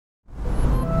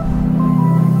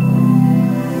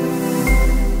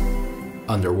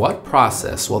Under what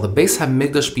process will the Beis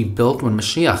HaMikdash be built when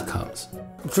Mashiach comes?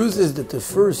 The truth is that the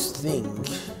first thing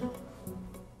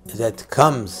that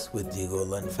comes with the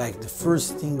Geula, in fact, the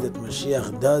first thing that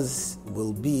Mashiach does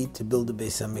will be to build the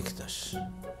Beis HaMikdash.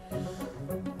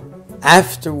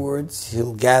 Afterwards,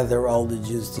 he'll gather all the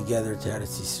Jews together to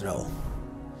Eretz Yisrael.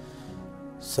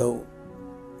 So,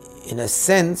 in a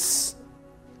sense,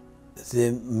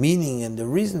 the meaning and the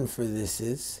reason for this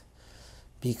is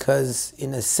because,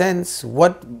 in a sense,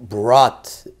 what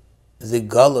brought the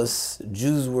Galus,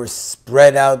 Jews were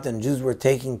spread out and Jews were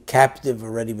taken captive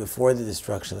already before the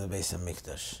destruction of the Beis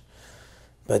HaMikdash.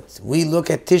 But we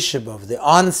look at Tisha B'Av. The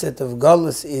onset of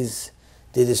Galus is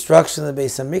the destruction of the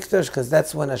Beis HaMikdash, because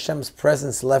that's when Hashem's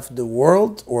presence left the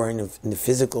world, or in the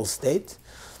physical state.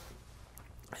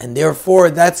 And therefore,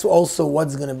 that's also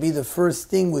what's going to be the first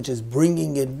thing, which is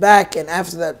bringing it back, and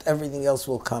after that, everything else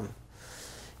will come.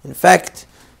 In fact,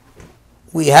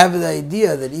 we have the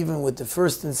idea that even with the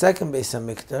first and second Beis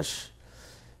HaMikdash,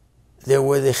 there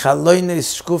were the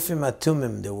chalonos shkufim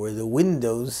atumim, there were the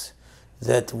windows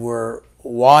that were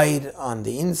wide on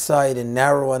the inside and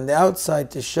narrow on the outside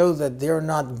to show that they're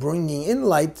not bringing in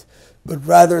light, but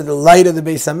rather the light of the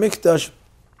Beis HaMikdash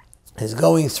is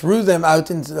going through them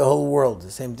out into the whole world.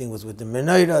 The same thing was with the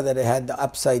menorah, that it had the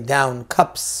upside down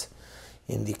cups.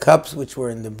 In the cups which were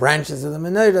in the branches of the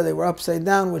menorah, they were upside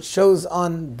down, which shows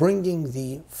on bringing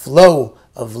the flow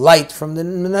of light from the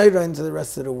menorah into the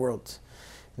rest of the world.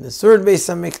 In the third Beis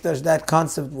HaMikdash, that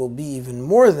concept will be even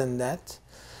more than that,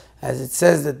 as it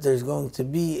says that there's going to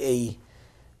be a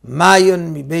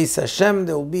Mayon mi Beis Hashem,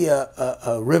 there will be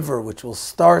a river which will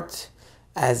start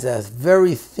as a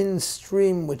very thin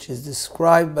stream, which is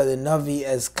described by the Navi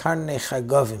as Karnei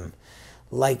Chagavim,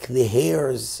 like the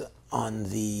hairs on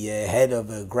the head of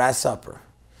a grasshopper.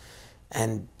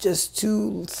 And just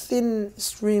two thin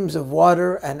streams of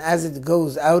water, and as it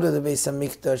goes out of the Beis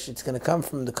HaMikdash, it's going to come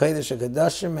from the Kodesh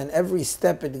HaKadoshim, and every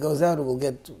step it goes out, it will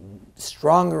get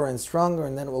stronger and stronger,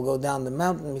 and then it will go down the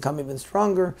mountain and become even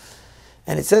stronger.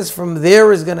 And it says from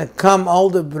there is going to come all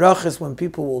the brachas when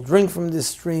people will drink from this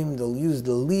stream. They'll use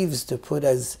the leaves to put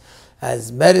as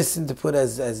medicine, to put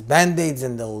as band-aids,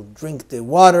 and they'll drink the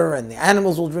water, and the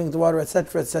animals will drink the water,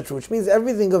 etc., etc., which means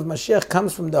everything of Mashiach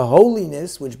comes from the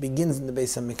holiness which begins in the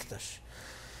Beis HaMikdash.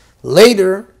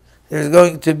 Later, there's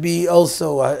going to be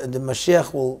also, the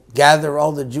Mashiach will gather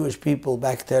all the Jewish people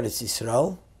back to Eretz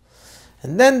Yisrael.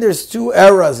 And then there's two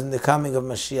eras in the coming of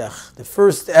Mashiach. The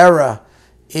first era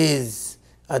is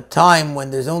a time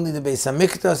when there's only the Beis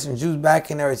HaMikdash and Jews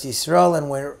back in Eretz Yisrael, and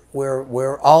where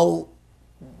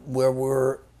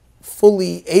we're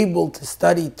fully able to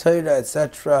study Torah,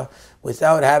 etc.,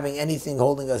 without having anything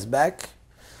holding us back.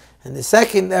 And the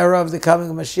second era of the coming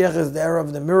of Mashiach is the era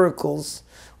of the miracles,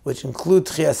 which include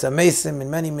Tchias HaMesim. In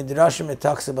many midrashim it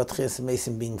talks about Tchias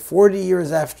HaMesim being 40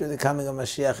 years after the coming of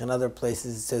Mashiach. In other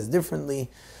places it says differently.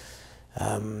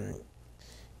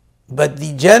 But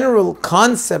the general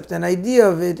concept and idea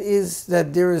of it is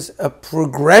that there is a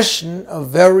progression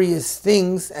of various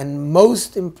things, and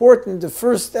most important, the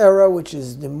first era, which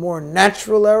is the more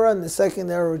natural era, and the second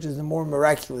era, which is the more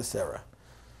miraculous era.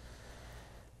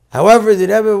 However, the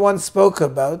Rebbe once spoke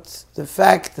about the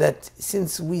fact that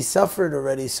since we suffered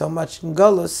already so much in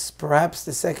Galus, perhaps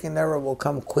the second era will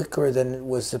come quicker than it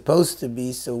was supposed to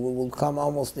be, so it will come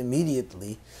almost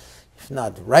immediately. If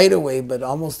not right away, but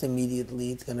almost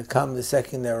immediately, it's going to come, the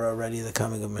second era already, the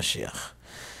coming of Mashiach.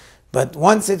 But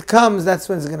once it comes, that's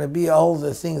when it's going to be all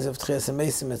the things of Tchias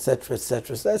HaMesim, etc.,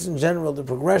 etc. So that's in general the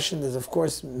progression. There's, of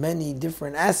course, many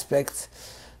different aspects,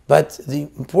 but the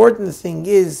important thing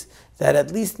is that at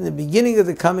least in the beginning of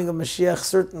the coming of Mashiach,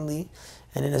 certainly,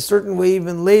 and in a certain way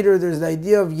even later, there's the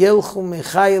idea of Yelchu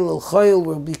Mechayil El Chayil.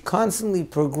 We'll be constantly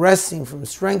progressing from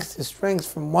strength to strength,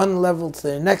 from one level to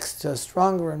the next, to a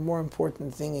stronger and more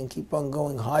important thing, and keep on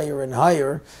going higher and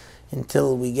higher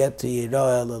until we get to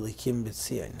Yirah El Elikim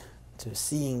B'Tzion, to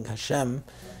seeing Hashem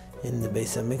in the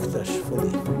Beis HaMikdash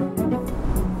fully.